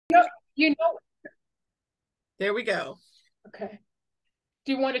No, you know, There we go. okay.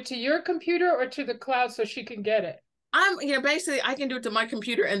 Do you want it to your computer or to the cloud so she can get it? Basically I can do it to my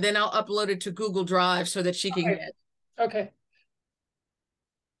computer and then I'll upload it to Google Drive so that she can Okay. get. Okay.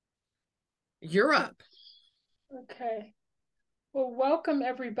 You're up. Okay. Well, welcome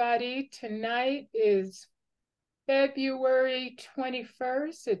everybody. Tonight is February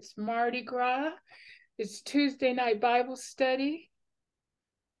 21st. It's Mardi Gras. It's Tuesday night Bible study.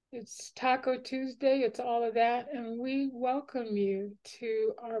 It's Taco Tuesday. It's all of that. And we welcome you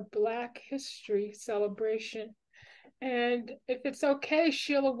to our Black History celebration. And if it's okay,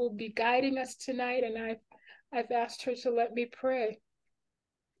 Sheila will be guiding us tonight, and I've asked her to let me pray.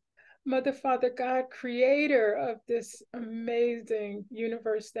 Mother, Father, God, creator of this amazing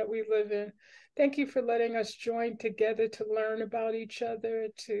universe that we live in, thank you for letting us join together to learn about each other,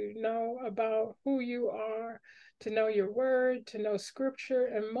 to know about who you are, to know your word, to know scripture,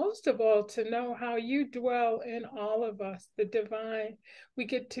 and most of all, to know how you dwell in all of us, the divine. We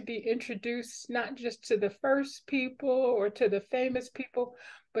get to be introduced not just to the first people or to the famous people,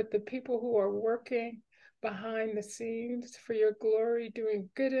 but the people who are working behind the scenes for your glory, doing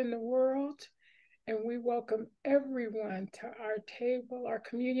good in the world. And we welcome everyone to our table, our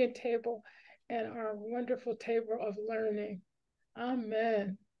communion table, and our wonderful table of learning.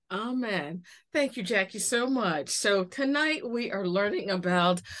 Amen. Amen. Thank you, Jackie, so much. So tonight we are learning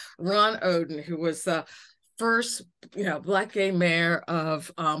about Ron Oden, who was the first, Black gay mayor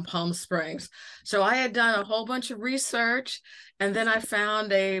of Palm Springs. So I had done a whole bunch of research, and then I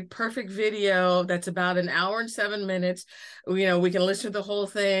found a perfect video that's about an hour and 7 minutes. We can listen to the whole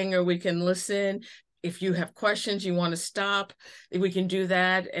thing, or we can listen. If you have questions, you want to stop, we can do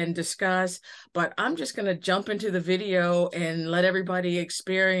that and discuss. But I'm just going to jump into the video and let everybody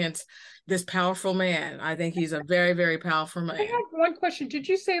experience this powerful man. I think he's a very, very powerful I man. have one question. Did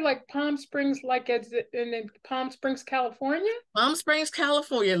you say like Palm Springs, like as in Palm Springs, California? Palm Springs,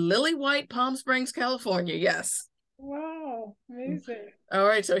 California, Lily White, Palm Springs, California. Yes. Wow, amazing. All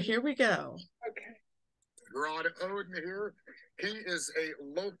right, so here we go. Okay. Ron Oden here. He is a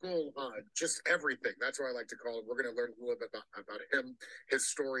local, just everything. That's what I like to call him. We're going to learn a little bit about him,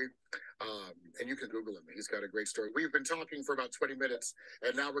 his story, and you can Google him. He's got a great story. We've been talking for about 20 minutes,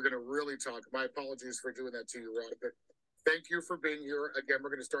 and now we're going to really talk. My apologies for doing that to you, Ron. But thank you for being here. Again,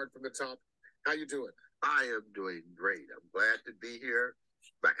 we're going to start from the top. How you doing? I am doing great. I'm glad to be here.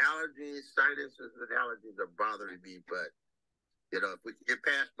 My allergies, sinuses, and allergies are bothering me, but if we can get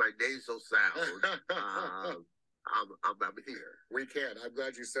past my nasal sound, I'm here. We can. I'm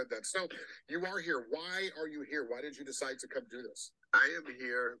glad you said that. So you are here. Why are you here? Why did you decide to come do this? I am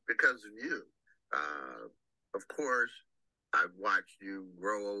here because of you. Of course, I've watched you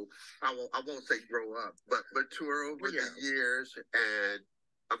grow. I won't say grow up, but mature over the years, and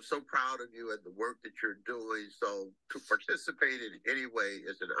I'm so proud of you and the work that you're doing. So to participate in any way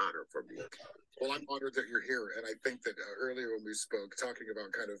is an honor for me. Well, I'm honored that you're here. And I think that earlier when we spoke, talking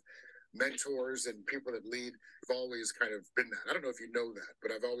about kind of mentors and people that lead, have always kind of been that. I don't know if you know that,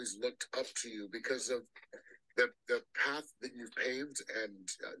 but I've always looked up to you because of the path that you've paved, and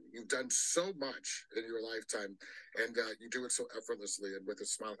you've done so much in your lifetime, and you do it so effortlessly and with a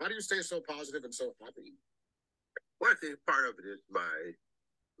smile. How do you stay so positive and so happy? Well, I think part of it is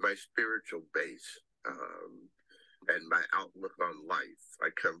my spiritual base, and my outlook on life. I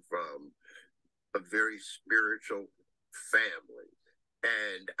come from a very spiritual family.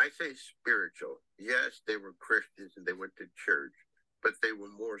 And I say spiritual. Yes, they were Christians and they went to church, but they were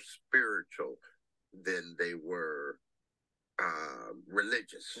more spiritual than they were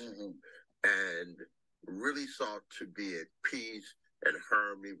religious. Mm-hmm. And really sought to be at peace and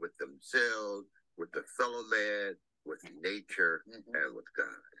harmony with themselves, with the fellow man, with nature, mm-hmm. and with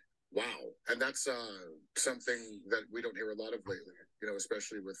God. Wow. And that's something that we don't hear a lot of lately,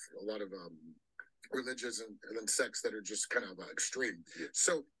 especially with a lot of religions and sects that are just kind of extreme. Yeah.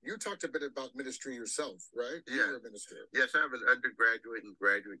 So you talked a bit about ministry yourself, right? Yeah. You're a minister. Yes, I have an undergraduate and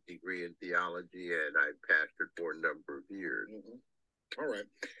graduate degree in theology, and I pastored for a number of years. Mm-hmm. All right.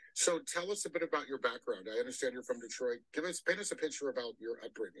 So tell us a bit about your background. I understand you're from Detroit. Paint us a picture about your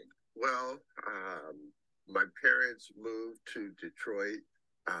upbringing. Well, my parents moved to Detroit,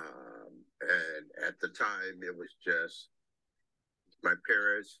 and at the time it was just my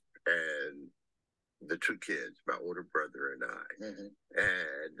parents and the two kids, my older brother and I. Mm-hmm.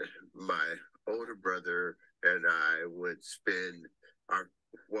 And my older brother and I would spend our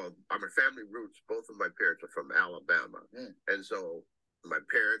family roots. Both of my parents are from Alabama. Mm. And so my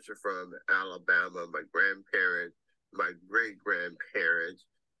parents are from Alabama, my grandparents, my great grandparents,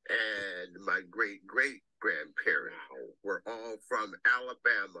 and my great great grandparents were all from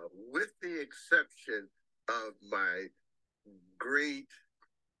Alabama, with the exception of my great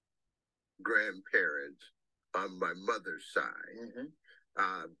grandparents on my mother's side,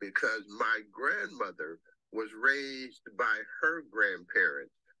 because my grandmother was raised by her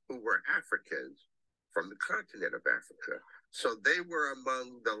grandparents who were Africans from the continent of Africa. So they were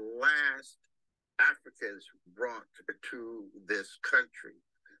among the last Africans brought to this country.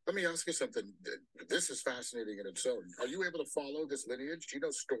 Let me ask you something. This is fascinating in its own. Are you able to follow this lineage? Do you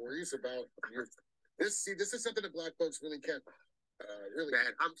know stories about your this? See, this is something that Black folks really can't. Really,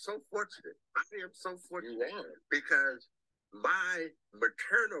 man, I'm so fortunate. I am so fortunate. You are, because my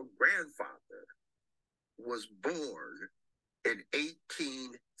maternal grandfather was born in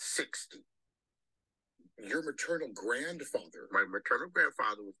 1860. Your maternal grandfather? My maternal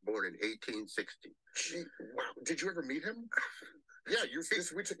grandfather was born in 1860. Gee, wow. Did you ever meet him? Yeah, you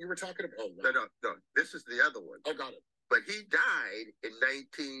were talking about. Oh, no. This is the other one. I got it. But he died in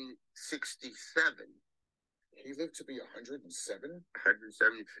 1967. He lived to be 107?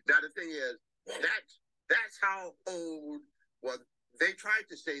 170. Now, the thing is, that's how old. Well, they tried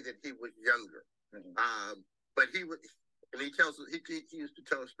to say that he was younger. But he was, and he used to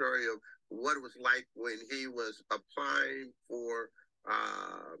tell a story of what it was like when he was applying for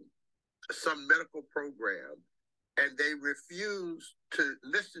some medical program, and they refused to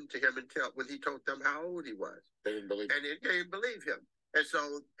listen to him when he told them how old he was. They didn't believe him. And they didn't believe him. And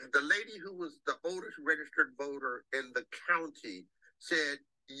so the lady who was the oldest registered voter in the county said,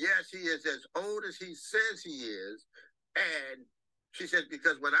 yes, he is as old as he says he is. And she said,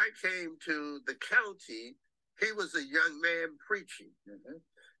 because when I came to the county, he was a young man preaching.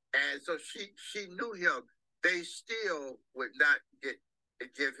 And so she knew him. They still would not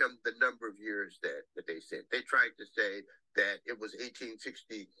give him the number of years that they said. They tried to say that it was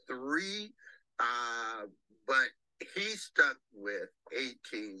 1863, but he stuck with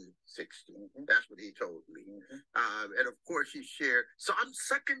 1860. That's what he told me. And of course he shared. So I'm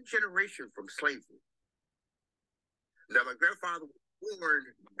second generation from slavery. Now, my grandfather was born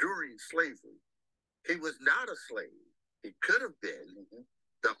during slavery. He was not a slave. He could have been.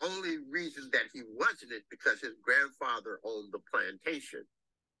 The only reason that he wasn't is because his grandfather owned the plantation.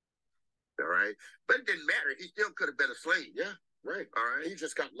 All right? But it didn't matter. He still could have been a slave. Yeah, right. All right? He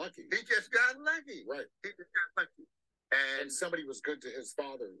just got lucky. He just got lucky. Right. He just got lucky. And somebody was good to his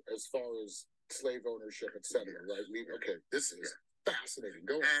father as far as slave ownership, etc. Right? Okay, this is fascinating.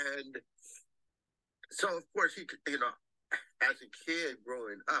 Go on. And so, of course, he, as a kid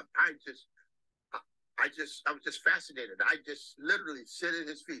growing up, I was just fascinated. I just literally sit at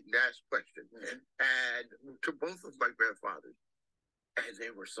his feet and ask questions. And to both of my grandfathers, and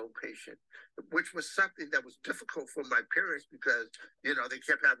they were so patient, which was something that was difficult for my parents because, they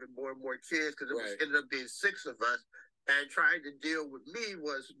kept having more and more kids because it ended up being 6 of us. And trying to deal with me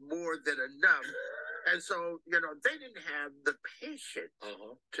was more than enough. And so, they didn't have the patience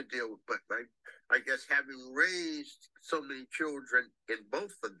to deal with. But I guess having raised so many children in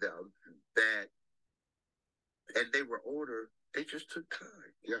both of them and they were older, they just took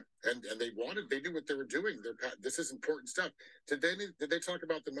time. Yeah, and they knew what they were doing. This is important stuff. Did they talk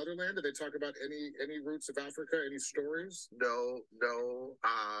about the motherland? Did they talk about any roots of Africa? Any stories? No.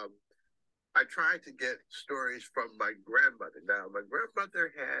 I tried to get stories from my grandmother. Now, my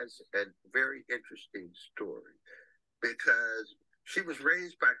grandmother has a very interesting story because she was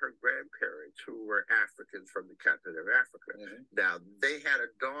raised by her grandparents who were Africans from the continent of Africa. Now, they had a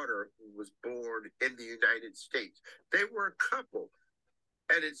daughter who was born in the United States. They were a couple.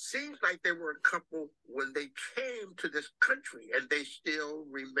 And it seems like they were a couple when they came to this country, and they still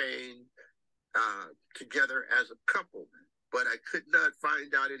remain together as a couple. But I could not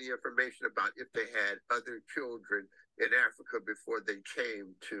find out any information about if they had other children in Africa before they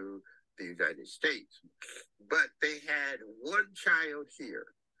came to the United States. But they had one child here.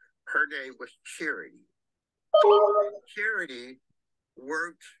 Her name was Charity. Charity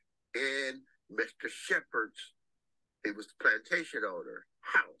worked in Mr. Shepherd's, he was the plantation owner,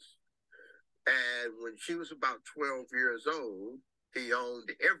 house. And when she was about 12 years old, he owned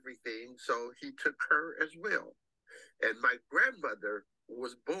everything, so he took her as well. And my grandmother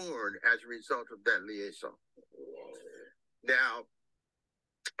was born as a result of that liaison. Now,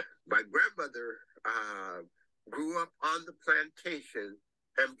 my grandmother grew up on the plantation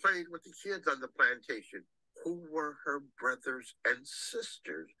and played with the kids on the plantation, who were her brothers and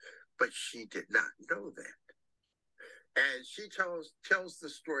sisters, but she did not know that. And she tells the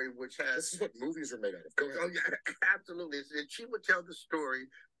story, which has... This is what movies are made out of. Go ahead. Oh, yeah, absolutely. And she would tell the story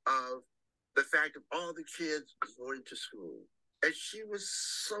of the fact of all the kids going to school. And she was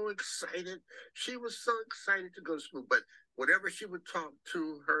so excited. She was so excited to go to school. But whenever she would talk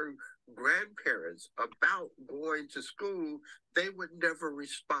to her grandparents about going to school, they would never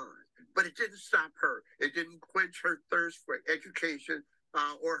respond. But it didn't stop her. It didn't quench her thirst for education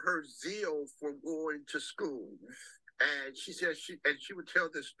or her zeal for going to school. And she said she would tell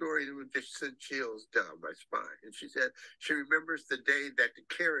this story that would just send chills down my spine. And she said she remembers the day that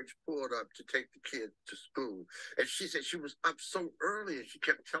the carriage pulled up to take the kids to school. And she said she was up so early and she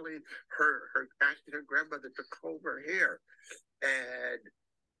kept telling asking her grandmother to comb her hair. And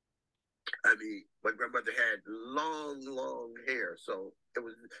I mean, my grandmother had long hair, so it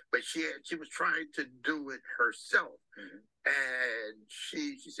was. But she was trying to do it herself, and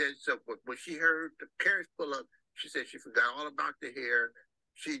she said so. When she heard the carriage pull up, she said she forgot all about the hair.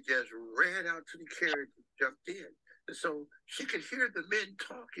 She just ran out to the carriage and jumped in. And so she could hear the men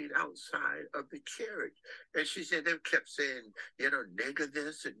talking outside of the carriage, and she said they kept saying, nigger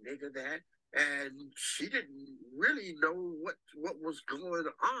this and nigger that. And she didn't really know what was going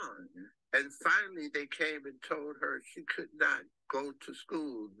on. And finally, they came and told her she could not go to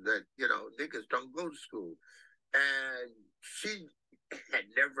school, that, niggas don't go to school. And she had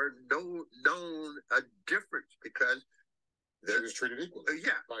never known a difference because she was treated equally.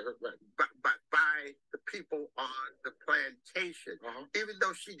 Yeah. By her, right. By the people on the plantation. Even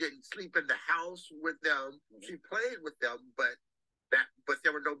though she didn't sleep in the house with them, she played with them, but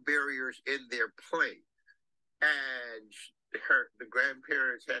there were no barriers in their play. And the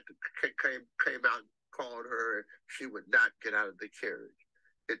grandparents came out and called her. She would not get out of the carriage.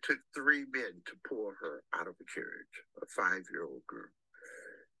 It took 3 men to pull her out of the carriage, a 5-year-old girl.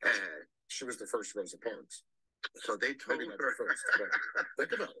 And she was the first Rosa Parks. So they told Maybe not her. The first,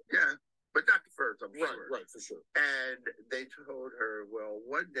 think about it. Yeah, but not the first, I'm sure. Right, for sure. And they told her, well,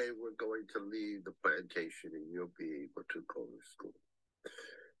 one day we're going to leave the plantation and you'll be able to go to school.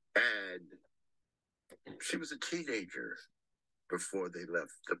 And she was a teenager before they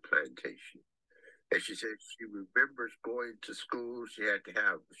left the plantation. And she said she remembers going to school. They had to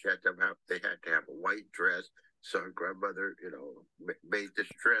have a white dress. So her grandmother, made this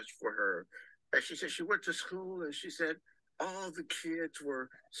dress for her. And she said she went to school and she said all the kids were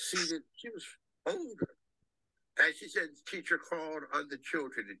seated. She was older. And she said the teacher called on the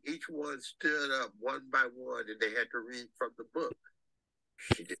children and each one stood up one by one and they had to read from the book.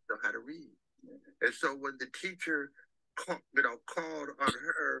 She didn't know how to read. And so when the teacher called on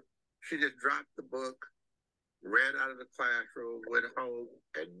her, she just dropped the book, ran out of the classroom, went home,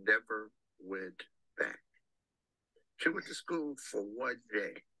 and never went back. She went to school for 1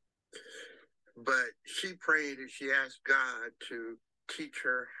 day. But she prayed and she asked God to teach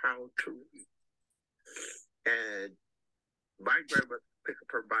her how to read. And my grandmother picked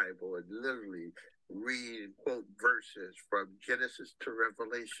up her Bible and literally read and quote verses from Genesis to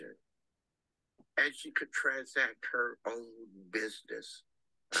Revelation. And she could transact her own business,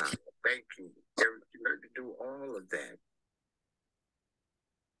 banking. She learned to do all of that.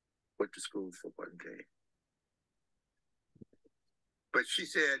 Went to school for 1 day. But she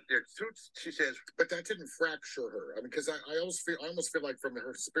said, but that didn't fracture her. I mean, because I almost feel like from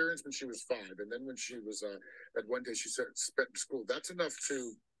her experience when she was 5, and then when she was that 1 day she spent in school, that's enough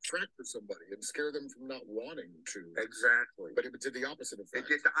to fracture somebody and scare them from not wanting to. Exactly. But it did the opposite effect.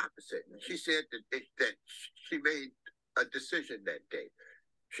 It did the opposite. She said that she made a decision that day.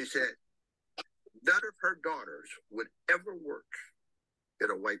 She said none of her daughters would ever work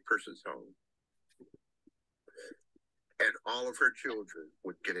in a white person's home. And all of her children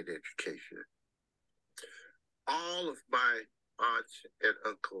would get an education. All of my aunts and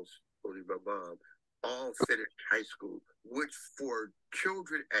uncles, including my mom, all finished high school, which for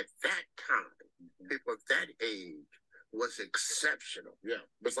children at that time, people of that age, was exceptional. Yeah,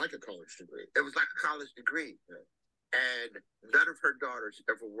 it was like a college degree. It was like a college degree. Yeah. And none of her daughters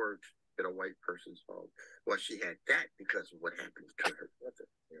ever worked in a white person's home. Well, she had that because of what happened to her brother.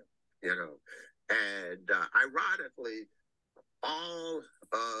 Yeah. And ironically, all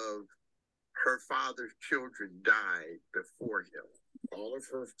of her father's children died before him. All of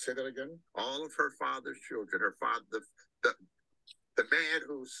her, say that again? All of her father's children. Her father, the man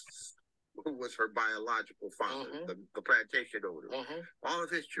who was her biological father, the plantation owner. All of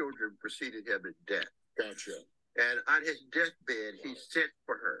his children preceded him in death. Gotcha. And on his deathbed, he sent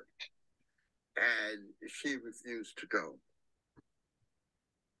for her, and she refused to go.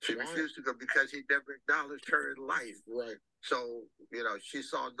 She refused to go because he never acknowledged her in life. Right. So, she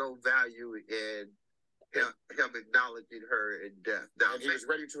saw no value in him acknowledging her in death. Now, and he was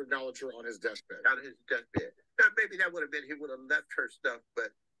ready to acknowledge her on his deathbed. On his deathbed. Now, maybe that would have been, he would have left her stuff,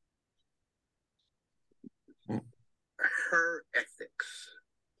 but her ethics,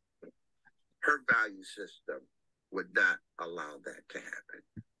 her value system would not allow that to happen.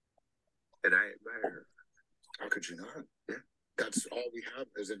 And I admire her. How could you not? Yeah. That's all we have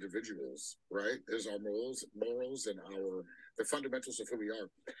as individuals, right? Is our morals and the fundamentals of who we are.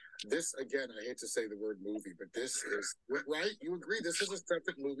 This, again, I hate to say the word movie, but this is, right? You agree? This is the stuff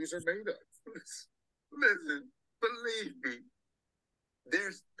that movies are made of. Listen, believe me,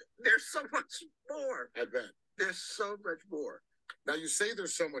 there's so much more. I bet. There's so much more. Now, you say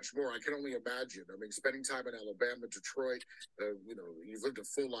there's so much more. I can only imagine. I mean, spending time in Alabama, Detroit, you've lived a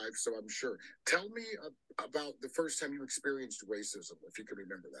full life, so I'm sure. Tell me about the first time you experienced racism, if you can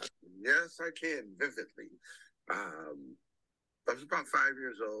remember that. Yes, I can, vividly. I was about 5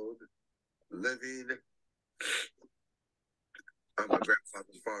 years old, living on my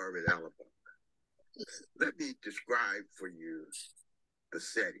grandfather's farm in Alabama. Let me describe for you the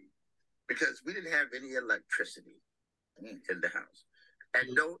setting, because we didn't have any electricity in the house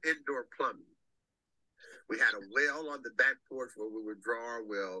and no indoor plumbing. We had a well on the back porch where we would draw our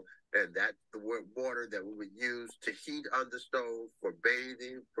well, and that's the water that we would use to heat on the stove, for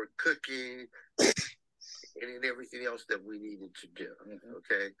bathing, for cooking, and everything else that we needed to do.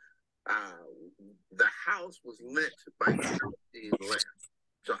 Okay. The house was lit by kerosene lamp.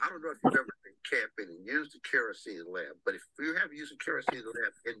 So I don't know if you've ever been camping and used a kerosene lamp, but if you have used a kerosene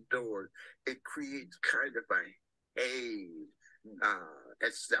lamp indoors, it creates kind of a haze.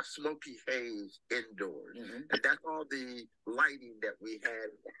 It's a smoky haze indoors. And that's all the lighting that we had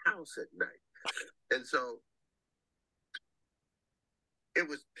in the house at night. And so it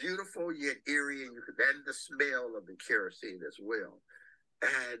was beautiful yet eerie, and the smell of the kerosene as well.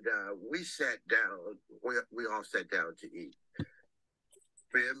 And we sat down, we all sat down to eat.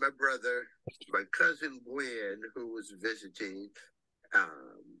 Me and my brother, my cousin Gwen, who was visiting,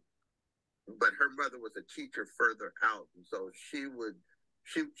 but her mother was a teacher further out, and so she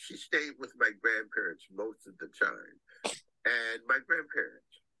stayed with my grandparents most of the time. And my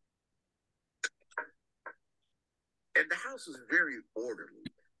grandparents, and the house was very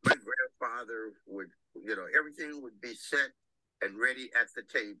orderly. My grandfather would, everything would be set and ready at the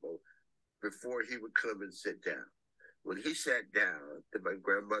table before he would come and sit down. When he sat down, then my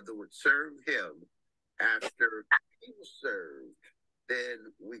grandmother would serve him. After he was served,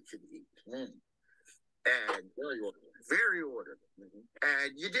 then we could eat. And very orderly.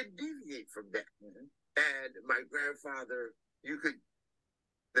 And you didn't deviate from that. And my grandfather,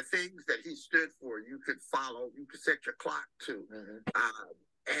 the things that he stood for, you could follow, you could set your clock to.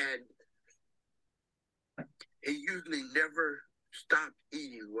 And he usually never stopped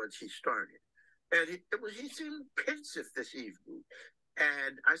eating once he started. And he seemed pensive this evening.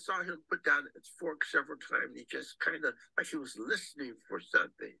 And I saw him put down his fork several times. He just kind of, like he was listening for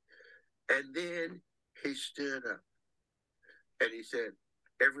something. And then he stood up and he said,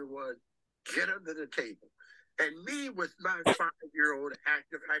 "Everyone, get under the table." And me, with my 5-year-old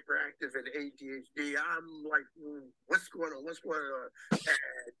hyperactive, and ADHD, I'm like, what's going on? What's going on?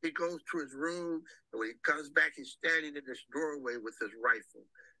 And he goes to his room, and when he comes back, he's standing in this doorway with his rifle.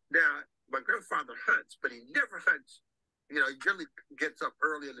 Now, my grandfather hunts, but he never hunts. He generally gets up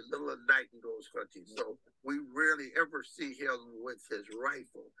early in the middle of the night and goes hunting. So we rarely ever see him with his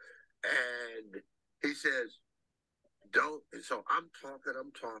rifle. And he says, "Don't." And so I'm talking,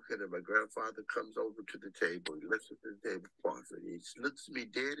 and my grandfather comes over to the table. He lifts up the tablecloth, and he looks me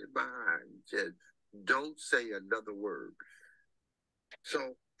dead in my eye and said, "Don't say another word."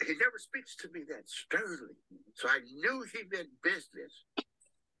 So he never speaks to me that sternly. So I knew he meant business.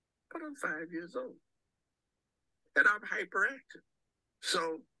 But I'm 5 years old, and I'm hyperactive.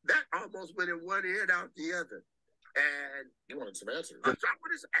 So that almost went in one ear and out the other. And you wanted some answers. And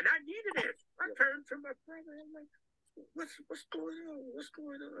I needed it. I turned to my brother and I'm like, what's going on? What's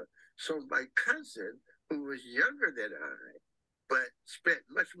going on? So my cousin, who was younger than I, but spent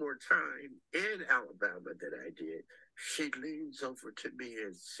much more time in Alabama than I did, she leans over to me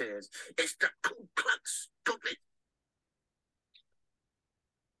and says, "It's the Ku Klux, stupid."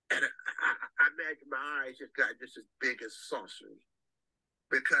 And I imagine my eyes just got just as big as saucers,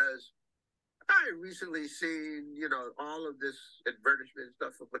 because I recently seen, all of this advertisement and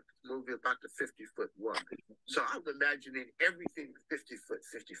stuff about this movie about the 50-foot woman. So I'm imagining everything 50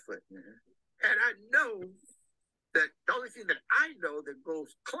 foot. And I know that the only thing that I know that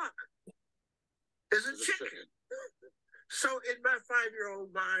goes cluck is a chicken. So in my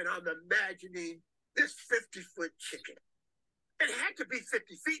 5-year-old mind, I'm imagining this 50-foot chicken. It had to be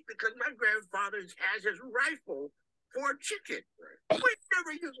 50 feet because my grandfather has his rifle for a chicken. We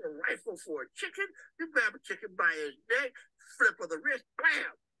never use a rifle for a chicken. You grab a chicken by his neck, flip of the wrist,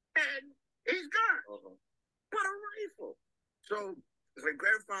 bam, and he's gone. but a rifle. So my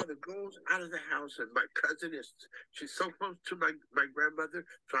grandfather goes out of the house, and my cousin she's so close to my grandmother.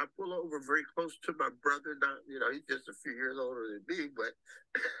 So I pull over very close to my brother. Not, he's just a few years older than me, but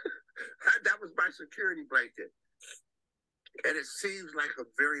that was my security blanket. And it seems like a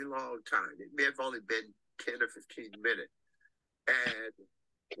very long time. It may have only been 10 or 15 minutes. And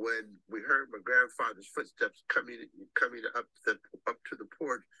when we heard my grandfather's footsteps coming up to the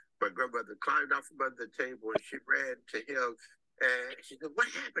porch, my grandmother climbed off from under the table and she ran to him. And she said, "What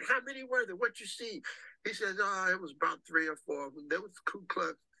happened? How many were there? What you see?" He says, "Oh, it was about 3 or 4 of them. There was Ku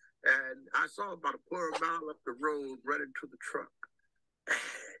Klux. And I saw about a quarter mile up the road running to the truck."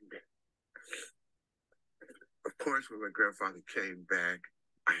 And of course, when my grandfather came back,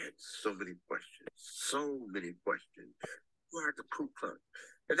 I had so many questions. Who are the Ku Klux?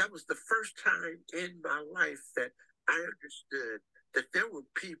 And that was the first time in my life that I understood that there were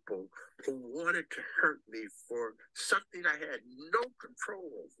people who wanted to hurt me for something I had no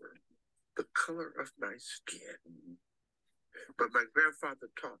control over, the color of my skin. But my grandfather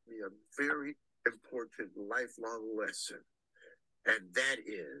taught me a very important lifelong lesson, and that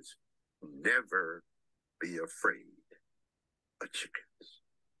is never be afraid of chickens.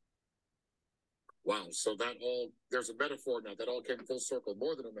 Wow. So there's a metaphor now. That all came full circle,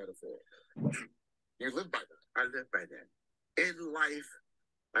 more than a metaphor. You live by that. I live by that. In life,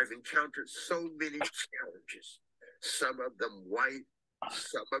 I've encountered so many challenges, some of them white,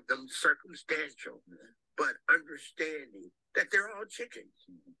 some of them circumstantial, but understanding that they're all chickens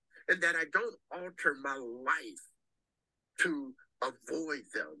and that I don't alter my life to avoid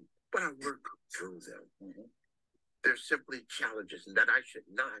them, but I work through them. Mm-hmm. They're simply challenges, and that I should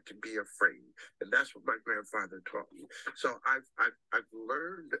not be afraid. And that's what my grandfather taught me. So I've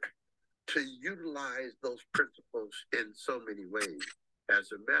learned to utilize those principles in so many ways.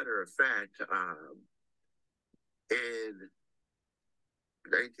 As a matter of fact, in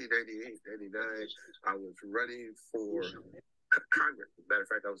 1998, 99, I was running for Congress. As a matter of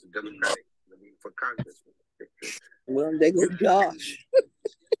fact, I was a Democratic running for Congress. Well, they go Josh.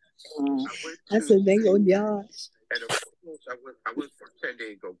 I said they go Josh. And of course, I went for San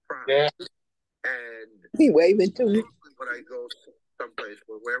Diego Pride. Yeah. And he waving to me. When I go someplace,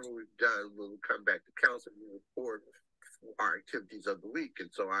 wherever we've done, we'll come back to council and report our activities of the week.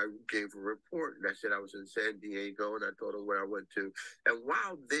 And so I gave a report, and I said I was in San Diego, and I told them where I went to. And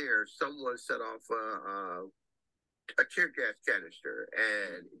while there, someone set off a tear gas canister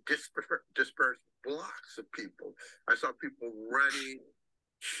and dispersed blocks of people. I saw people running,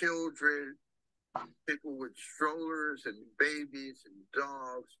 children, people with strollers and babies and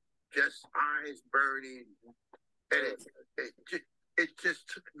dogs, just eyes burning. And it just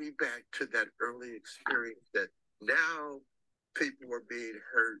took me back to that early experience that now people are being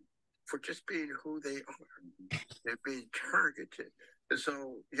hurt for just being who they are. They're being targeted. And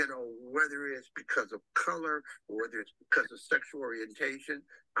so, whether it's because of color or whether it's because of sexual orientation,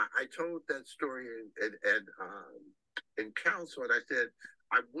 I told that story in council, and I said,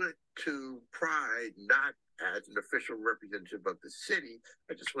 I went to Pride not as an official representative of the city.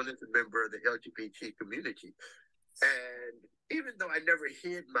 I just went as a member of the LGBT community. And even though I never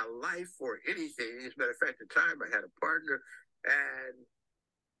hid my life or anything, as a matter of fact, at the time I had a partner, and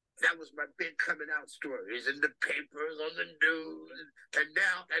that was my big coming out stories in the papers, on the news, and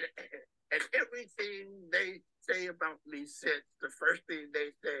now, and everything they say about me since, the first thing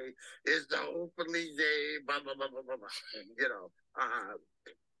they say is the openly gay, blah, blah, blah, blah, blah, blah.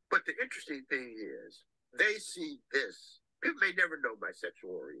 But the interesting thing is, they see this. People may never know my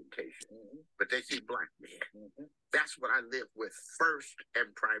sexual orientation, but they see Black men. That's what I live with first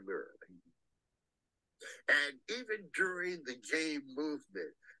and primarily. And even during the gay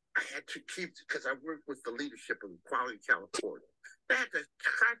movement, I had to keep, because I worked with the leadership of Equality California, I had to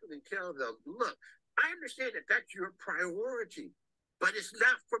constantly tell them, look, I understand that that's your priority, but it's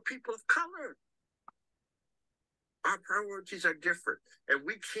not for people of color. Our priorities are different, and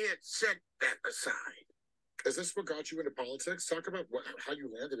we can't set that aside. Is this what got you into politics? Talk about how you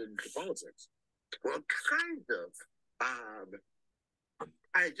landed into politics. Well, kind of.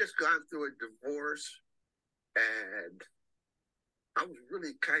 I had just gone through a divorce, and I was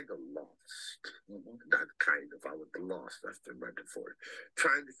really kind of lost. Not kind of, I was lost after my divorce.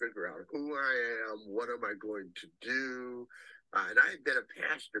 Trying to figure out who I am, what am I going to do. And I had been a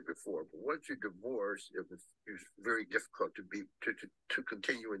pastor before, but once you divorce, it was very difficult to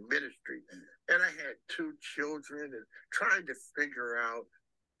continue in ministry. And I had 2 children, and trying to figure out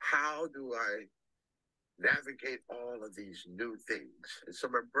how do I navigate all of these new things. And so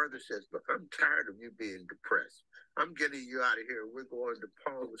my brother says, look, I'm tired of you being depressed. I'm getting you out of here. We're going to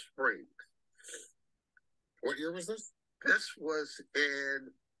Palm Springs. What year was this? This was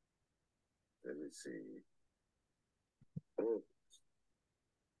in, let me see, oh,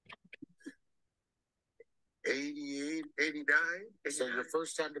 88, 89. So your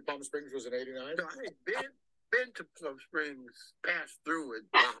first time to Palm Springs was in 89? No, I had been to Palm Springs, passed through it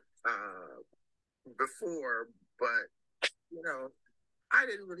before, but, you know, I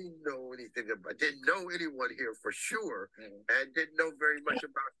didn't really know anything about, didn't know anyone here for sure, and didn't know very much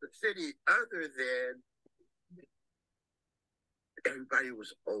about the city other than everybody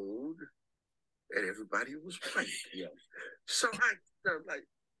was old and everybody was white. Yeah. So I'm like,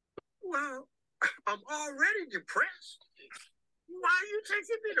 well, I'm already depressed. Why are you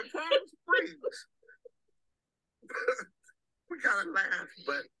taking me to Palm Springs? We kind of laughed,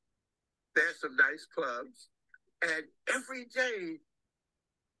 but there's some nice clubs. And every day,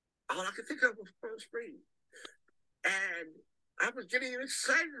 all I could think of was Palm Springs. And I was getting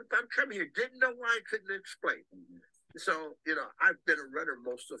excited about coming here. Didn't know why, I couldn't explain. So, you know, I've been a runner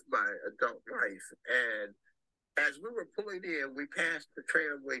most of my adult life. And as we were pulling in, we passed the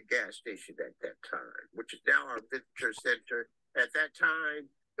Tramway gas station at that time, which is now our visitor center. At that time,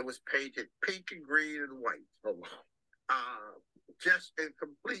 it was painted pink and green and white. Oh, wow. Just in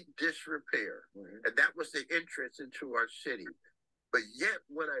complete disrepair. And that was the entrance into our city. But yet,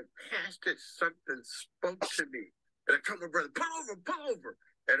 when I passed it, something spoke to me. And I told my brother, pull over.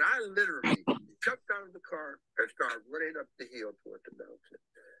 And I literally jumped out of the car and started running up the hill toward the mountain.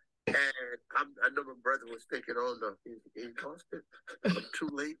 And I know my brother was thinking, oh no, he lost it. I'm too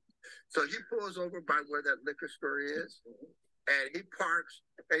late. So he pulls over by where that liquor store is. And he parks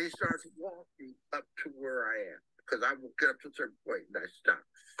and he starts walking up to where I am. Because I will get up to a certain point and I stop.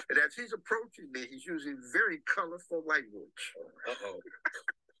 And as he's approaching me, he's using very colorful language. Uh-oh.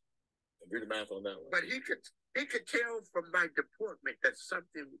 Do the math on that one. But he could tell from my deportment that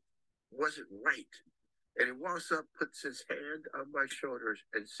something wasn't right. And he walks up, puts his hand on my shoulders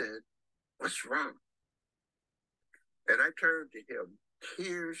and said, "What's wrong?" And I turned to him,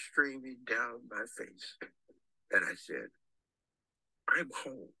 tears streaming down my face. And I said, "I'm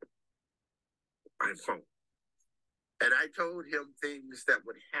home. I'm home." And I told him things that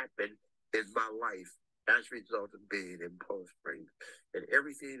would happen in my life as a result of being in Palm Springs. And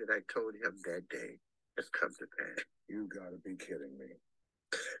everything that I told him that day has come to pass. You gotta be kidding me.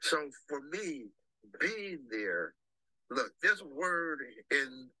 So for me, being there, look, there's a word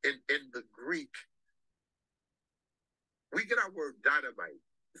in the Greek. We get our word dynamite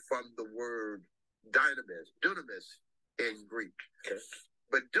from the word dunamis in Greek. Okay.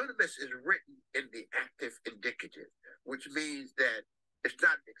 But dunamis is written in the active indicative, which means that it's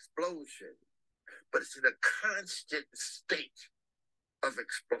not an explosion, but it's in a constant state of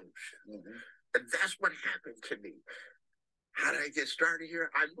explosion. And that's what happened to me. How did I get started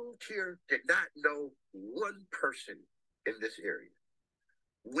here? I moved here, did not know one person in this area.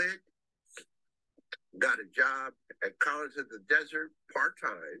 Went, got a job at College of the Desert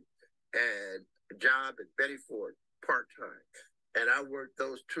part-time and a job at Betty Ford part-time. And I worked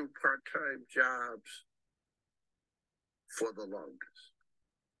those two part-time jobs for the longest.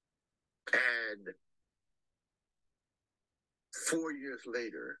 And 4 years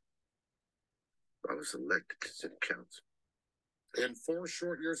later, I was elected to city council. In 4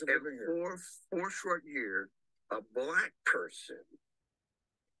 short years of living here. Four short years, a Black person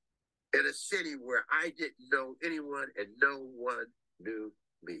in a city where I didn't know anyone and no one knew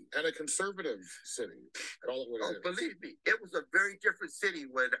me. And a conservative city. Believe me, it was a very different city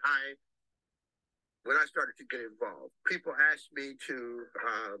when I started to get involved. People asked me to,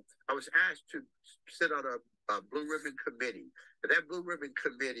 I was asked to sit on a Blue Ribbon Committee. And that Blue Ribbon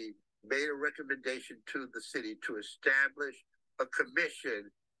Committee made a recommendation to the city to establish a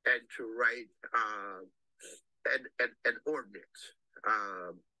commission and to write an ordinance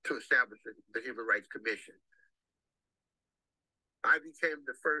to establish the Human Rights Commission. I became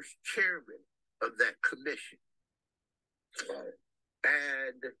the first chairman of that commission.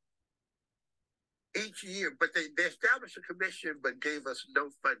 And each year, but they established a commission but gave us no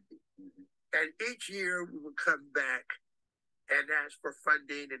funding. And each year we would come back and ask for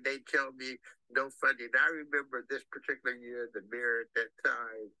funding, and they'd tell me no funding. I remember this particular year, the mayor at that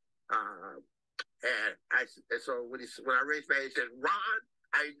time, and so when I raised my hand, he said, "Ron,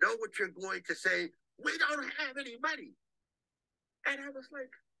 I know what you're going to say. We don't have any money." And I was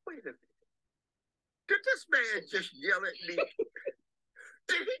like, wait a minute. Did this man just yell at me?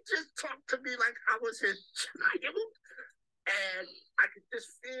 Did he just talk to me like I was his child? And I could just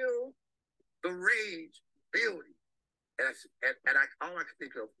feel the rage building. And all I could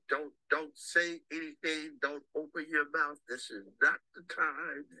think of, don't say anything, don't open your mouth. This is not the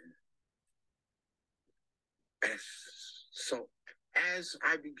time. And so as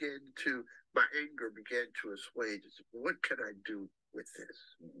my anger began to assuage, I said, what can I do with this?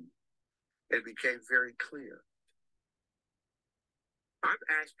 It became very clear. I'm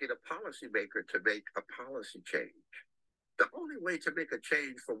asking a policymaker to make a policy change. The only way to make a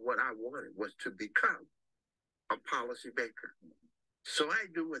change from what I wanted was to become a policymaker. So I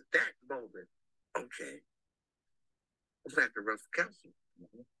knew at that moment, okay, I'm going to have to run for council.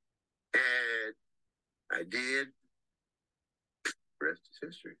 And I did. Rest is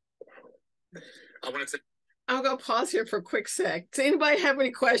history. I want to say, I'm going to pause here for a quick sec. Does anybody have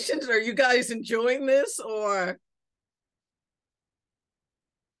any questions? Are you guys enjoying this, or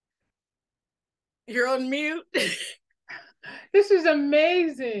you're on mute? This is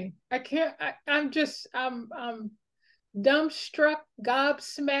amazing. I'm dumbstruck,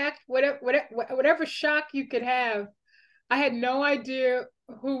 gobsmacked, whatever shock you could have. I had no idea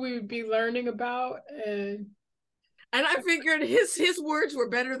who we would be learning about, and I figured his words were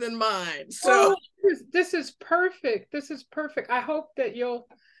better than mine. So this is perfect. This is perfect. I hope that you'll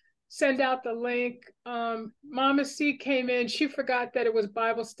send out the link. Mama C came in. She forgot that it was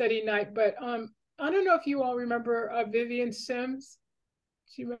Bible study night, but I don't know if you all remember Vivian Sims.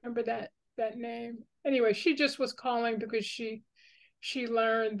 Do you remember that name? Anyway, she just was calling because she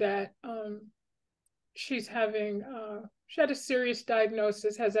learned that she had a serious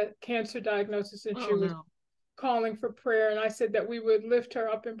diagnosis, has a cancer diagnosis, and she was calling for prayer. And I said that we would lift her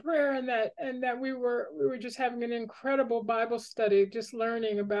up in prayer, and that we were just having an incredible Bible study, just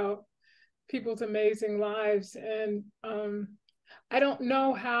learning about people's amazing lives. And I don't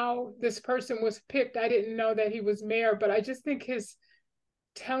know how this person was picked. I didn't know that he was mayor, but I just think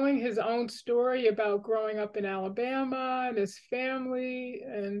telling his own story about growing up in Alabama and his family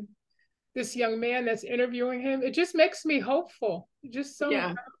and this young man that's interviewing him, it just makes me hopeful, just so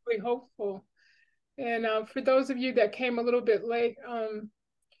incredibly hopeful. And for those of you that came a little bit late,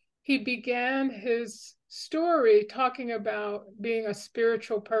 he began his story talking about being a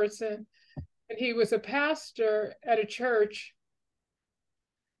spiritual person. And he was a pastor at a church,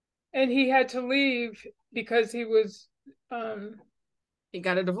 and he had to leave because he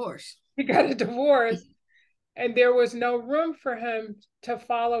got a divorce. He got a divorce, and there was no room for him to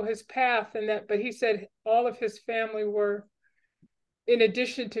follow his path. But he said all of his family were, in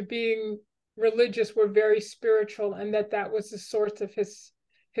addition to being religious, were very spiritual, and that was the source of his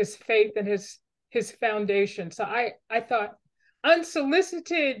faith and his foundation. So I thought,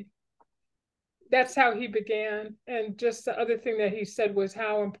 unsolicited, that's how he began. And just the other thing that he said was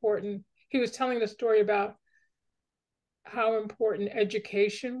how important, he was telling the story about how important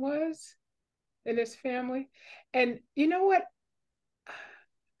education was in his family. And you know what,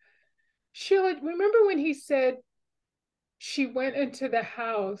 Sheila, remember when he said she went into the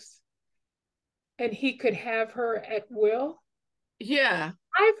house and he could have her at will? Yeah.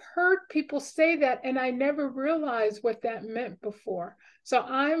 I've heard people say that, and I never realized what that meant before. So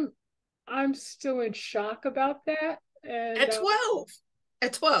I'm still in shock about that. And at 12.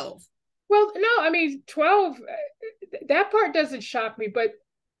 Well, no, I mean 12. That part doesn't shock me, but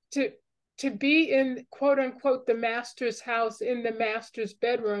to be in, quote unquote, the master's house, in the master's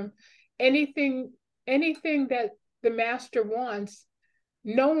bedroom, anything that the master wants,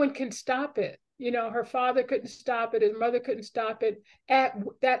 no one can stop it. You know, her father couldn't stop it, his mother couldn't stop it. At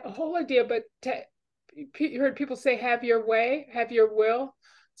that whole idea, but you heard people say, have your way, have your will.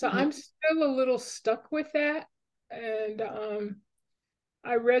 So I'm still a little stuck with that. And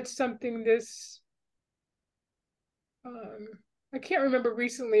I read something I can't remember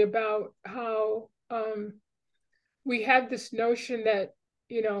recently, about how we have this notion that,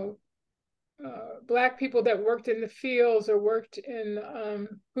 you know, Black people that worked in the fields or worked in,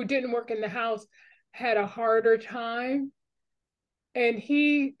 who didn't work in the house, had a harder time. And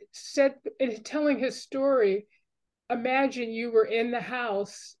he said, in telling his story, imagine you were in the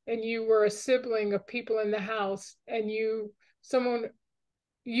house and you were a sibling of people in the house, and you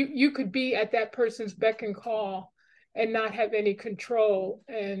could be at that person's beck and call and not have any control,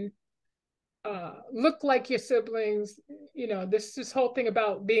 and look like your siblings. You know, this whole thing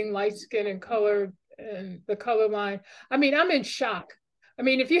about being light skinned and colored and the color line. I mean, I'm in shock. I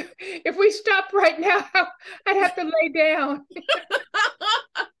mean, if we stop right now, I'd have to lay down.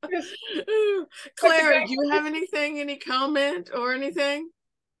 Claire, do you have anything, any comment or anything?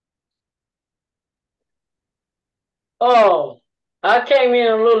 Oh, I came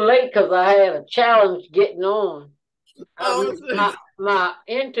in a little late because I had a challenge getting on. My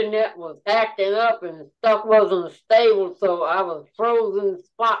internet was acting up and stuff wasn't stable, so I was frozen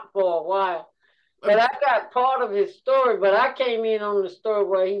spot for a while. But I got part of his story, but I came in on the story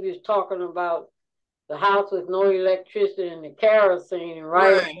where he was talking about the house with no electricity and the kerosene, and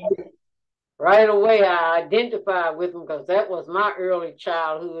Right. right away I identified with him because that was my early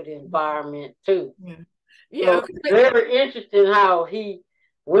childhood environment too. Yeah. So very interesting how he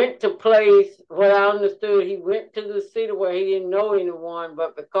went to place, what I understood, he went to the city where he didn't know anyone,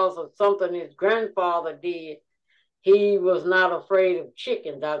 but because of something his grandfather did, he was not afraid of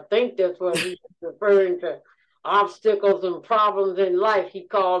chickens. I think that's what he was referring to. Obstacles and problems in life, he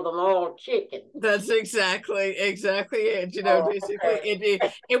called them all chickens. That's exactly it. You know, basically,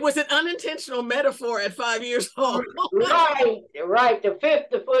 it was an unintentional metaphor at 5 years old. Right, the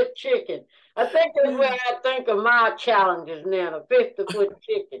 50-foot chicken. I think that's where I think of my challenges now, the 50-foot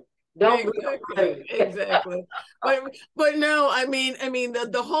chicken. Don't exactly. But no, I mean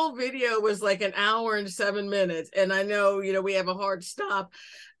the whole video was like an hour and 7 minutes, and I know, you know, we have a hard stop,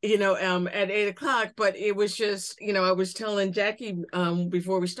 you know, at 8 o'clock, but it was just, you know, I was telling Jackie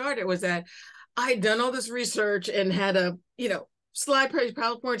before we started was that I'd done all this research and had a, you know,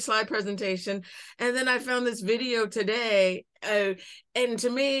 PowerPoint slide presentation, and then I found this video today, and to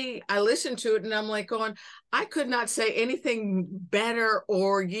me, I listened to it and I'm like going, I could not say anything better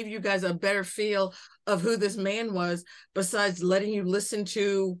or give you guys a better feel of who this man was besides letting you listen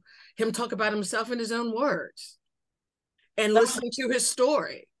to him talk about himself in his own words and listen to his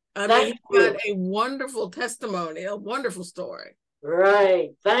story. I mean, he got a wonderful testimony, a wonderful story.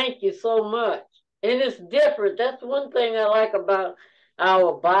 Right. Thank you so much. And it's different. That's one thing I like about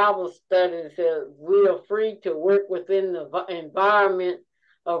our Bible studies, is we are free to work within the environment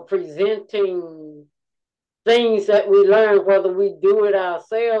of presenting things that we learn, whether we do it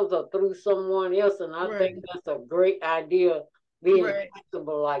ourselves or through someone else. And I think that's a great idea, being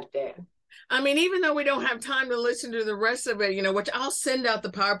flexible like that. I mean, even though we don't have time to listen to the rest of it, you know, which I'll send out the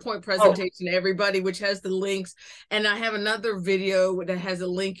PowerPoint presentation to everybody, which has the links. And I have another video that has a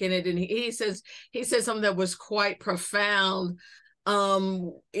link in it. And he says something that was quite profound,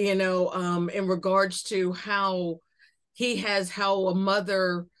 you know, in regards to how a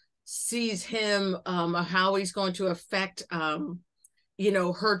mother sees him, how he's going to affect, you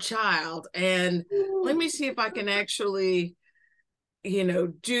know, her child. And let me see if I can actually, you know,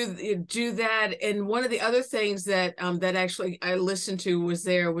 do that. And one of the other things that that actually I listened to was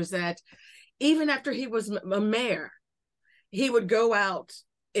that even after he was a mayor, he would go out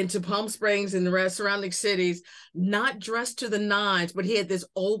into Palm Springs and the rest surrounding cities, not dressed to the nines, but he had this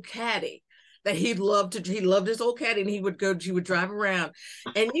old caddy that he loved his old caddy, and he would drive around.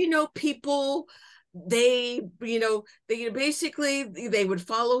 And, you know, people, they basically would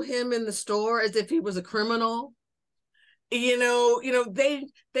follow him in the store as if he was a criminal. You know,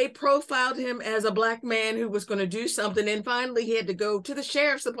 they profiled him as a Black man who was going to do something. And finally he had to go to the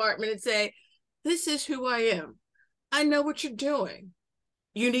sheriff's department and say, this is who I am. I know what you're doing.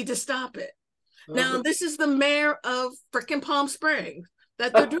 You need to stop it. Now, this is the mayor of frickin' Palm Springs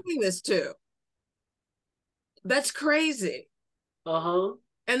that they're doing this to. That's crazy. And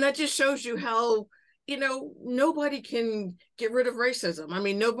that just shows you how, you know, nobody can get rid of racism. I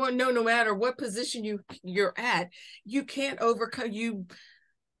mean, no matter what position you're at, you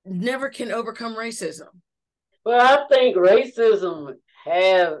never can overcome racism. Well, I think racism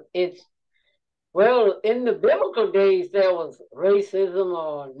in the biblical days, there was racism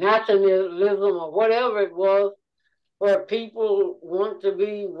or nationalism or whatever it was, where people want to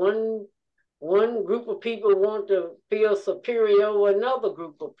be one group of people want to feel superior over another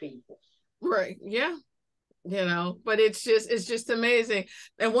group of people. Right. Yeah. You know, but it's just amazing.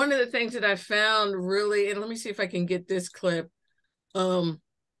 And one of the things that I found really, and let me see if I can get this clip. But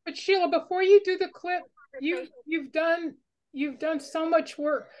Sheila, before you do the clip, you've done so much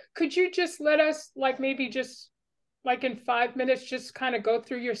work. Could you just let us, like, maybe just like in 5 minutes, just kind of go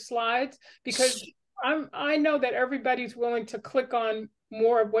through your slides? Because I know that everybody's willing to click on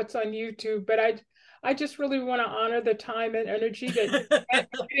more of what's on YouTube, but I just really want to honor the time and energy that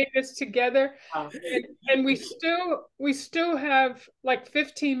putting this together. And we still have like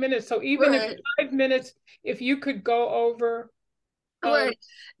 15 minutes. So even in 5 minutes, if you could go over what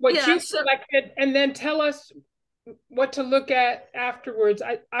you selected and then tell us what to look at afterwards.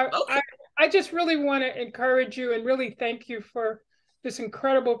 I just really want to encourage you and really thank you for this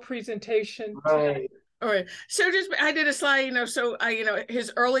incredible presentation today. All right. So I did a slide, you know, so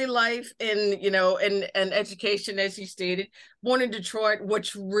his early life in, you know, and education, as he stated, born in Detroit.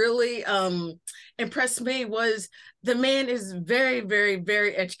 Which really impressed me was the man is very, very,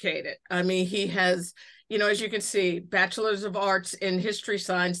 very educated. I mean, he has, you know, as you can see, bachelor's of arts in history,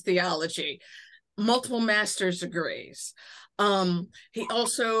 science, theology, multiple master's degrees. He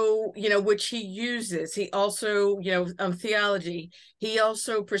also, which he uses, he also, theology. He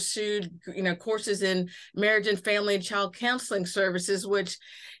also pursued, courses in marriage and family and child counseling services, which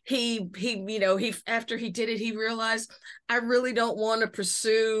he after he did it, he realized, I really don't want to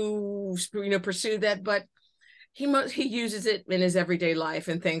pursue that, but he uses it in his everyday life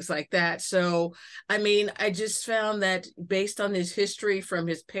and things like that. So, I mean, I just found that based on his history from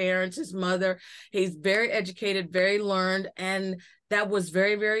his parents, his mother, he's very educated, very learned, and that was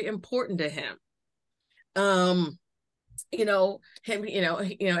very, very important to him. As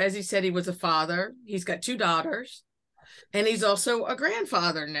he said, he was a father. He's got 2 daughters, and he's also a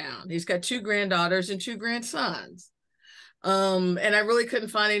grandfather now. He's got 2 granddaughters and 2 grandsons. And I really couldn't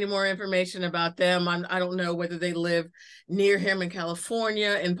find any more information about them. I don't know whether they live near him in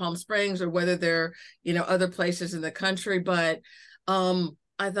California, in Palm Springs, or whether they're, other places in the country. But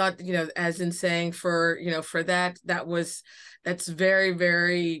I thought, as in saying for that's very,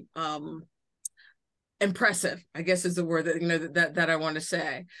 very impressive, I guess is the word that I want to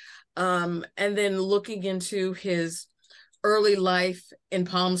say. And then looking into his early life in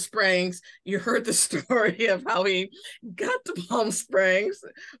Palm Springs, you heard the story of how he got to Palm Springs,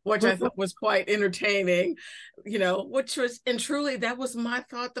 which I thought was quite entertaining, which was, and truly that was my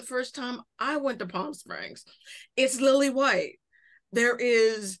thought the first time I went to Palm Springs. It's lily white.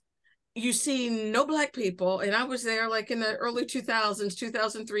 You see no Black people, and I was there like in the early 2000s,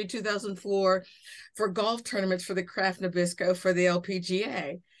 2003, 2004, for golf tournaments for the Kraft Nabisco for the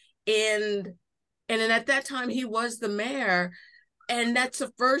LPGA. And then at that time, he was the mayor. And that's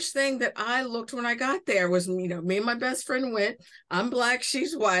the first thing that I looked when I got there was, me and my best friend went. I'm Black,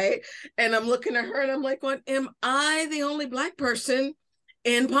 she's white. And I'm looking at her and I'm like, what, am I the only Black person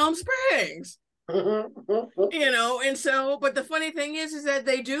in Palm Springs? And so, but the funny thing is that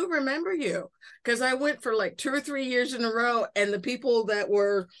they do remember you, because I went for like 2 or 3 years in a row, and the people that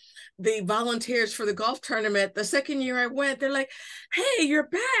were the volunteers for the golf tournament, the second year I went, they're like, hey, you're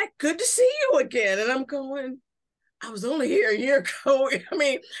back, good to see you again. And I'm going, I was only here a year ago. I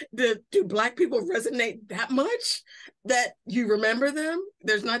mean, do Black people resonate that much that you remember them?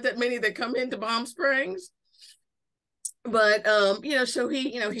 There's not that many that come into Palm Springs. But so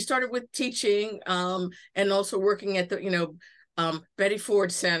he started with teaching, and also working at the Betty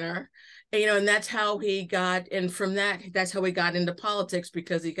Ford Center, and that's how he got, and from that's how he got into politics,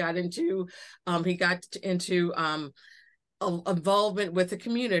 because he got into involvement with the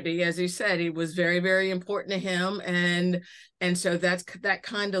community. As he said, it was very, very important to him, and so that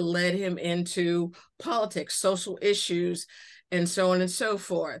kind of led him into politics, social issues, and so on and so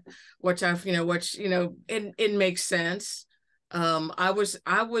forth, which it makes sense. I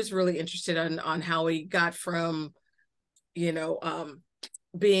was really interested on how he got from,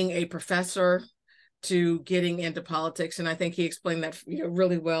 being a professor to getting into politics. And I think he explained that,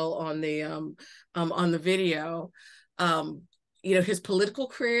 really well on the video. His political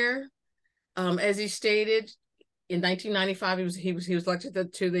career, as he stated, in 1995, he was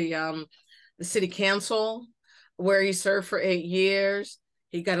elected to the city council, where he served for 8 years.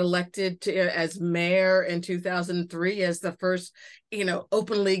 He got elected as mayor in 2003 as the first,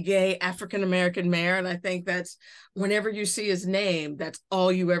 openly gay African-American mayor. And I think that's, whenever you see his name, that's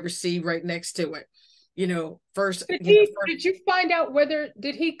all you ever see right next to it. Did you find out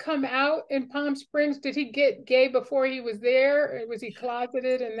did he come out in Palm Springs? Did he get gay before he was there? Or was he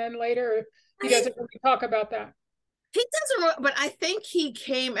closeted and then later? He doesn't really talk about that. He doesn't, but I think he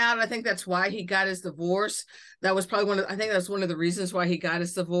came out. I think that's why he got his divorce. That was probably I think that's one of the reasons why he got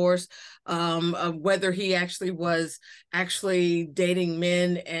his divorce. Whether he actually was dating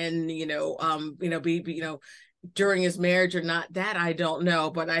men and, during his marriage or not, that I don't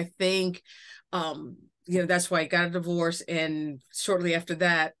know. But I think, that's why he got a divorce. And shortly after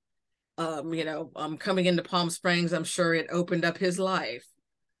that, coming into Palm Springs, I'm sure it opened up his life.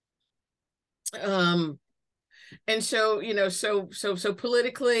 And so, so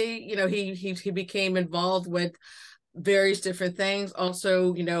politically, he became involved with various different things.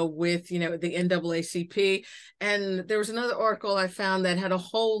 Also, with the NAACP. And there was another article I found that had a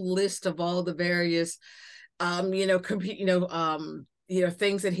whole list of all the various, things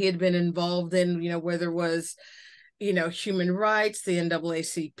that he had been involved in. Whether it was, human rights, the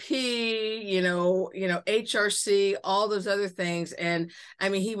NAACP, HRC, all those other things. And I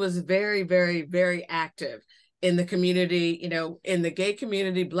mean, he was very, very, very active in the community, in the gay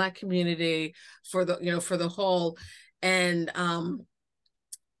community, Black community, for the whole. And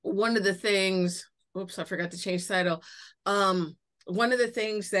one of the things, oops, I forgot to change title. One of the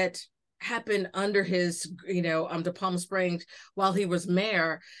things that happened under his, the Palm Springs while he was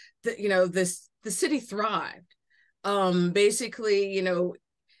mayor, the city thrived. basically,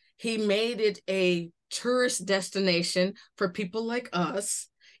 he made it a tourist destination for people like us,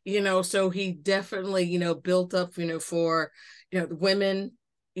 so he definitely, built up, for, women,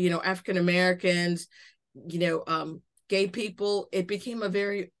 African Americans, gay people. It became a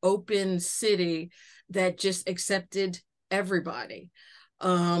very open city that just accepted everybody,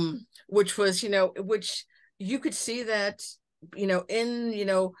 which was, which you could see that, in,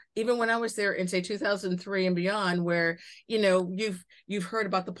 even when I was there in, say, 2003 and beyond, where, you've heard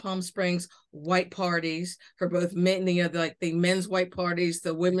about the Palm Springs white parties for both men, like the men's white parties,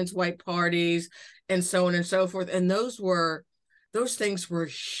 the women's white parties, and so on and so forth. And those things were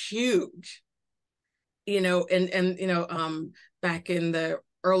huge, back in the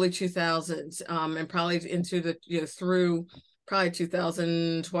early 2000s, and probably into the, through probably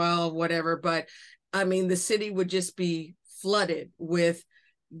 2012, whatever. But I mean, the city would just be flooded with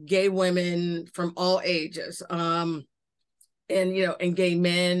gay women from all ages, and gay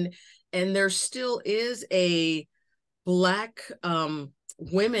men. And there still is a Black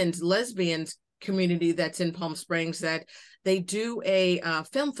women's lesbians community that's in Palm Springs, that they do a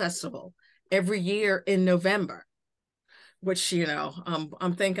film festival every year in November, which,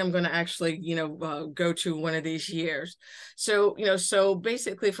 I'm think I'm going to actually, go to one of these years. So, so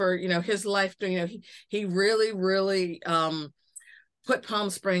basically for, his life, he really, really put Palm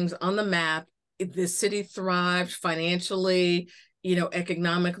Springs on the map. The city thrived financially,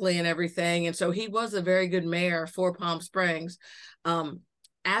 economically and everything. And so he was a very good mayor for Palm Springs.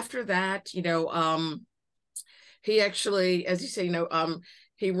 After that, he actually, as you say,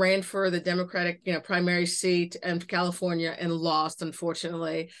 he ran for the Democratic, primary seat in California and lost,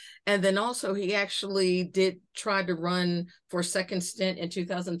 unfortunately. And then also he actually did try to run for a second stint in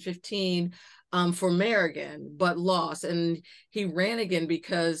 2015 for mayor again, but lost. And he ran again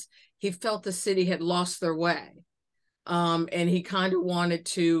because he felt the city had lost their way. And he kind of wanted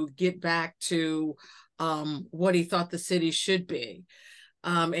to get back to what he thought the city should be.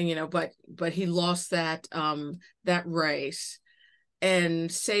 And, but he lost that race.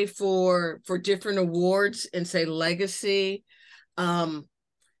 And say for different awards and say legacy,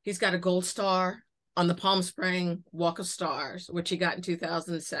 he's got a gold star on the Palm Spring Walk of Stars, which he got in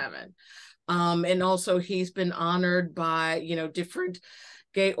 2007. And also he's been honored by, different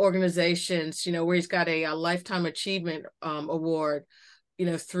gay organizations, where he's got a Lifetime Achievement Award,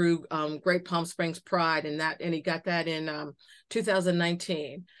 through Great Palm Springs Pride, and he got that in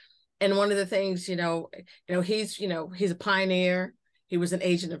 2019. And one of the things, he's a pioneer. He was an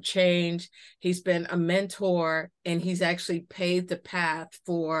agent of change. He's been a mentor, and he's actually paved the path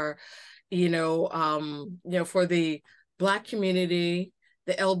for, for the Black community,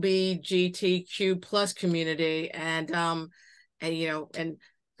 the LGBTQ plus community, and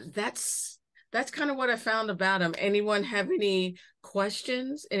that's kind of what I found about him. Anyone have any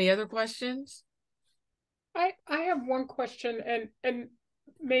questions? Any other questions? I have one question, and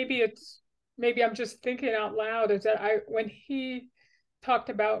maybe I'm just thinking out loud, is that when he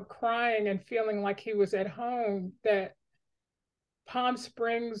talked about crying and feeling like he was at home, that Palm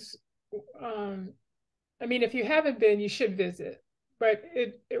Springs, I mean, if you haven't been, you should visit, but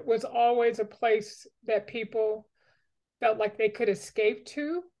it was always a place that people felt like they could escape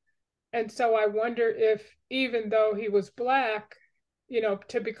to. And so I wonder if, even though he was Black,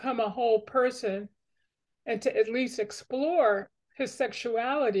 to become a whole person and to at least explore his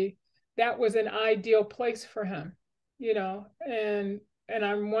sexuality, that was an ideal place for him, and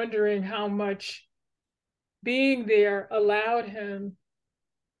I'm wondering how much being there allowed him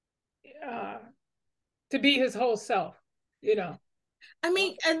to be his whole self, I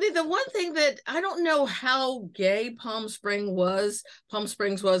mean, and the one thing that I don't know how gay Palm Springs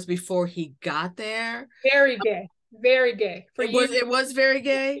was before he got there. Very gay, very gay. It was very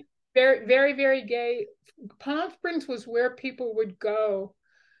gay. Very, very, very gay. Palm Springs was where people would go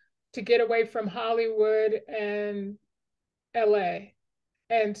to get away from Hollywood and LA.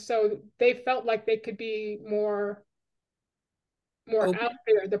 And so they felt like they could be more out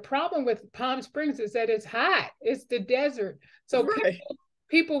there. The problem with Palm Springs is that it's hot. It's the desert. So right.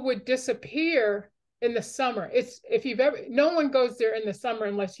 people would disappear in the summer. No one goes there in the summer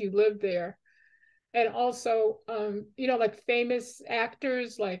unless you live there. And also, like famous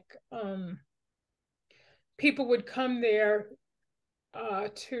actors, like people would come there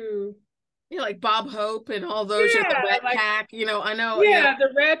to, like Bob Hope and all those, the Rat Pack, I know. Yeah,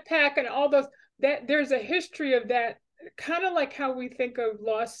 the Rat Pack and all those. That there's a history of that, kind of like how we think of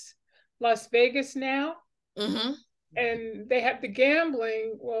Las Vegas now. Mm-hmm. And they have the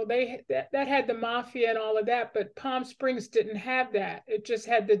gambling. Well, that had the mafia and all of that, but Palm Springs didn't have that. It just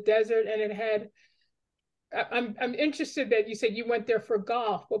had the desert, and it had I'm interested that you said you went there for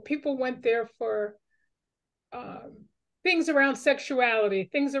golf. Well, people went there for things around sexuality,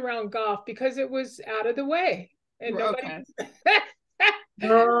 things around golf, because it was out of the way, and nobody.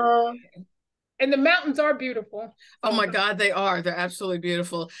 And the mountains are beautiful. Oh my God, they are. They're absolutely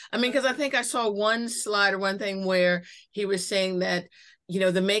beautiful. I mean, because I think I saw one slide or one thing where he was saying that,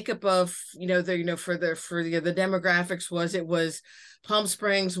 the makeup of, for the demographics was Palm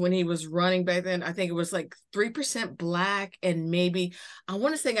Springs when he was running back then. I think it was like 3% Black and maybe, I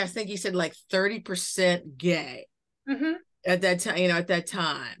think he said like 30% gay at that time, at that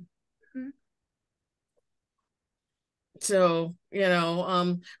time. So,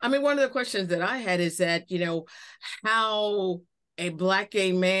 I mean, one of the questions that I had is that, how a Black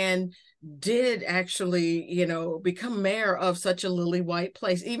gay man did actually, become mayor of such a lily white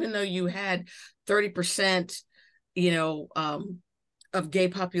place, even though you had 30%, of gay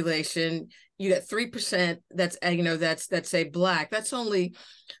population, you got 3% that's, that's say Black. That's only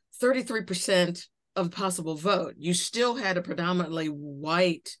 33% of the possible vote. You still had a predominantly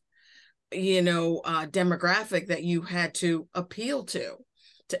white demographic that you had to appeal to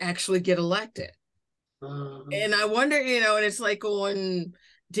actually get elected. And I wonder, and it's like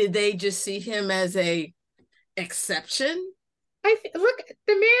did they just see him as a exception? Look,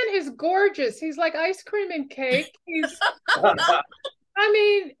 the man is gorgeous. He's like ice cream and cake. He's I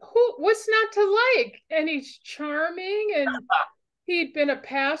mean, what's not to like? And he's charming, and he'd been a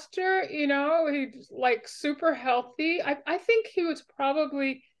pastor, he's like super healthy. I think he was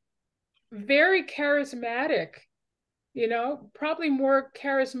probably very charismatic, probably more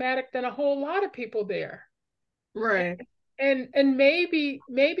charismatic than a whole lot of people there. Right. And maybe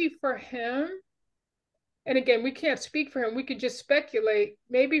for him, and again, we can't speak for him, we could just speculate,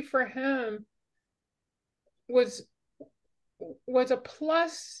 maybe for him was a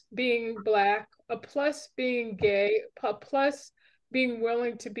plus being Black, a plus being gay, a plus being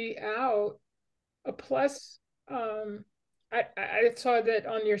willing to be out, a plus I saw that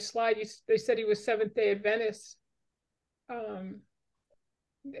on your slide. They said he was Seventh-day Adventist.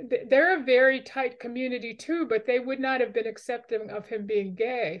 They're a very tight community too, but they would not have been accepting of him being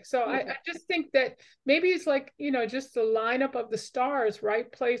gay. So I just think that maybe it's like, just the lineup of the stars, right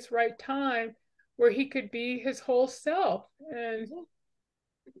place, right time, where he could be his whole self. And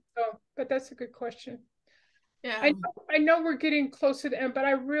so, but that's a good question. Yeah, I know we're getting close to the end, but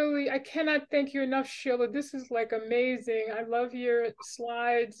I cannot thank you enough, Sheila. This is like amazing. I love your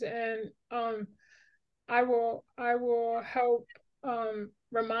slides, and I will help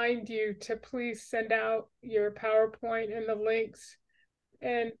remind you to please send out your PowerPoint and the links.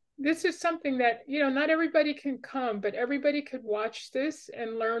 And this is something that, not everybody can come, but everybody could watch this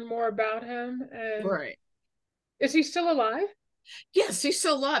and learn more about him. And right. Is he still alive? Yes, he's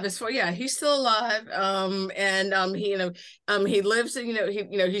still alive. He's still alive. And he lives in,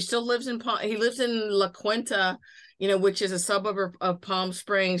 he still lives in he lives in La Quinta, which is a suburb of Palm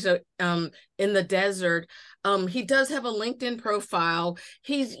Springs, in the desert. He does have a LinkedIn profile.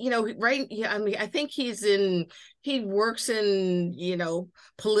 He's, right. Yeah, I mean, I think he works in,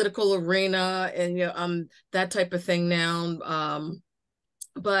 political arena and, that type of thing now.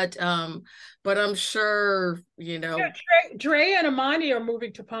 But I'm sure, Dre and Amani are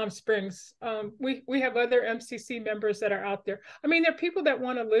moving to Palm Springs. We have other MCC members that are out there. I mean, there are people that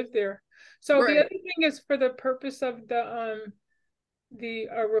want to live there. So right. The other thing is, for the purpose of the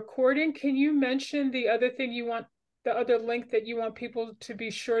recording, can you mention the other thing the other link that you want people to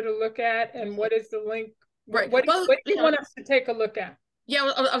be sure to look at, and what is the link? Right. What do you want us to take a look at? Yeah,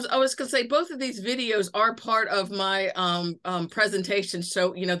 I was gonna say both of these videos are part of my presentation.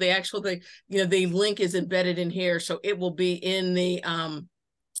 So the link is embedded in here, so it will be in the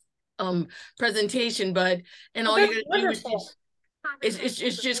presentation. But all you gotta do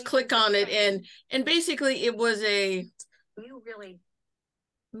is just click on it, and basically it was a. You really.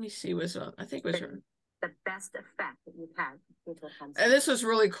 Let me see what's on. I think it was her. The best effect that you've had. And this was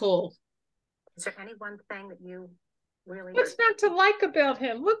really cool. Is there any one thing that you really? What's not to like about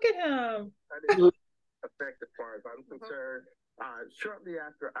him? Look at him. Effect as far as I'm concerned. Shortly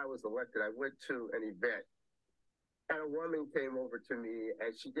after I was elected, I went to an event, and a woman came over to me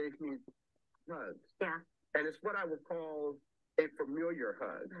and she gave me hugs. Yeah. And it's what I would call a familiar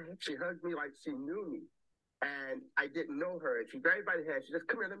hug. Right. She hugged me like she knew me. And I didn't know her. And she grabbed my hand. She said,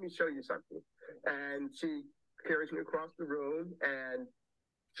 "Come here, let me show you something." And she carries me across the room, and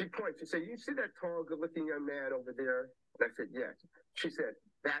she points. She said, "You see that tall, good-looking young man over there?" And I said, "Yes." She said,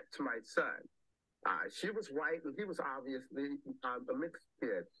 "That's my son." She was white, and he was obviously a mixed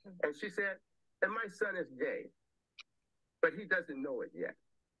kid. And she said, "And my son is gay, but he doesn't know it yet."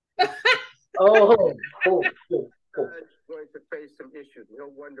 Oh, oh, going to face some issues.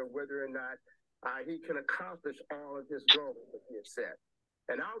 He'll wonder whether or not he can accomplish all of his goals that he has set.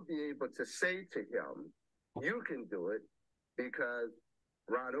 And I'll be able to say to him, you can do it because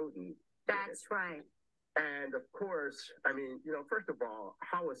Ron Oden. That's right. And of course, I mean, first of all,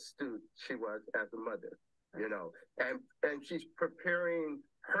 how astute she was as a mother, and she's preparing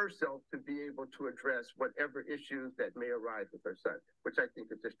herself to be able to address whatever issues that may arise with her son, which I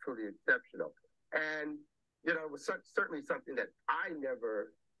think is just truly exceptional. And, it was certainly something that I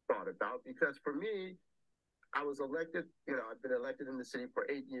never thought about, because for me, I was elected, I've been elected in the city for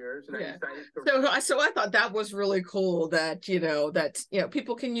 8 years, and I decided to... So I thought that was really cool that,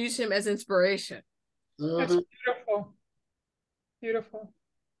 people can use him as inspiration. That's beautiful. Beautiful.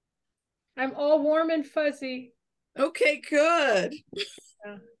 I'm all warm and fuzzy. Okay, good.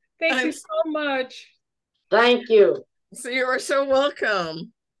 Yeah. Thank you so much. Thank you. So you are so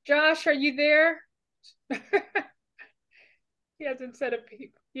welcome. Josh, are you there? He hasn't said a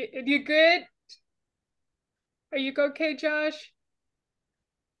peep. You good? Are you okay, Josh?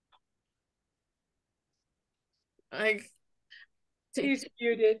 He's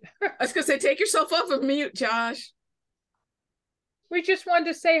muted. I was going to say, take yourself off of mute, Josh. We just wanted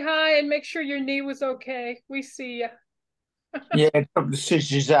to say hi and make sure your knee was okay. We see you. Yeah, I took the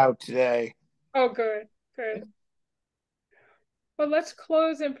stitches out today. Oh, good, good. Well, let's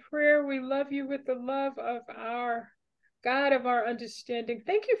close in prayer. We love you with the love of our God of our understanding.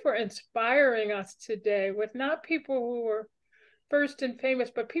 Thank you for inspiring us today with not people who were first and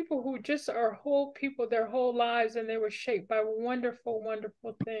famous, but people who just are whole people their whole lives, and they were shaped by wonderful,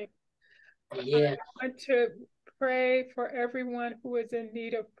 wonderful things. Yeah. I want to pray for everyone who is in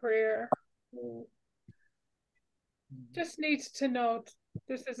need of prayer, who just needs to know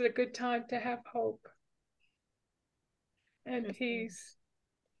this is a good time to have hope and peace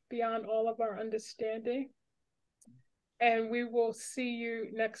beyond all of our understanding. And we will see you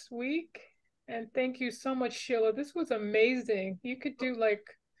next week. And thank you so much, Sheila. This was amazing. You could do like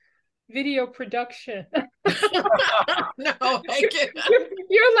video production. No, thank you.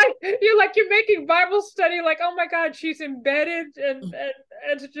 You're making Bible study. Like, oh my God, she's embedded, and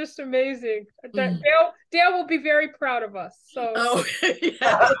it's just amazing. Dale will be very proud of us. So,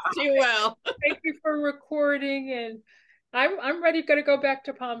 yes, she will. Thank you for recording, and I'm ready to go back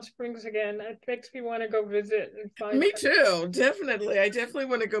to Palm Springs again. It makes me want to go visit and find. Me too, definitely. I definitely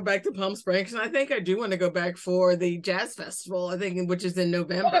want to go back to Palm Springs, and I think I do want to go back for the jazz festival. I think which is in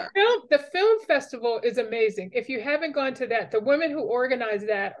November. Well, the film festival is amazing. If you haven't gone to that, the women who organize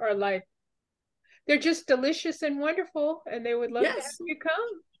that are like, they're just delicious and wonderful, and they would love to have you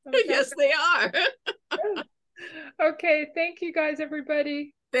come. Yes, they are. Okay, thank you guys,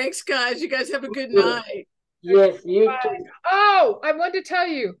 everybody. Thanks, guys. You guys have a good night. Yes, you too. Oh, I wanted to tell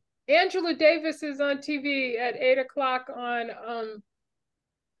you, Angela Davis is on TV at 8 o'clock on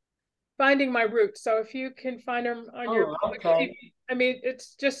Finding My Roots. So if you can find her on your TV, I mean,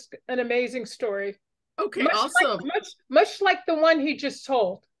 it's just an amazing story. Okay, awesome. Much like the one he just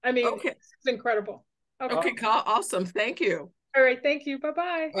told. I mean, it's incredible. Okay, awesome. Thank you. All right, thank you.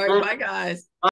 Bye-bye. All right, bye, guys.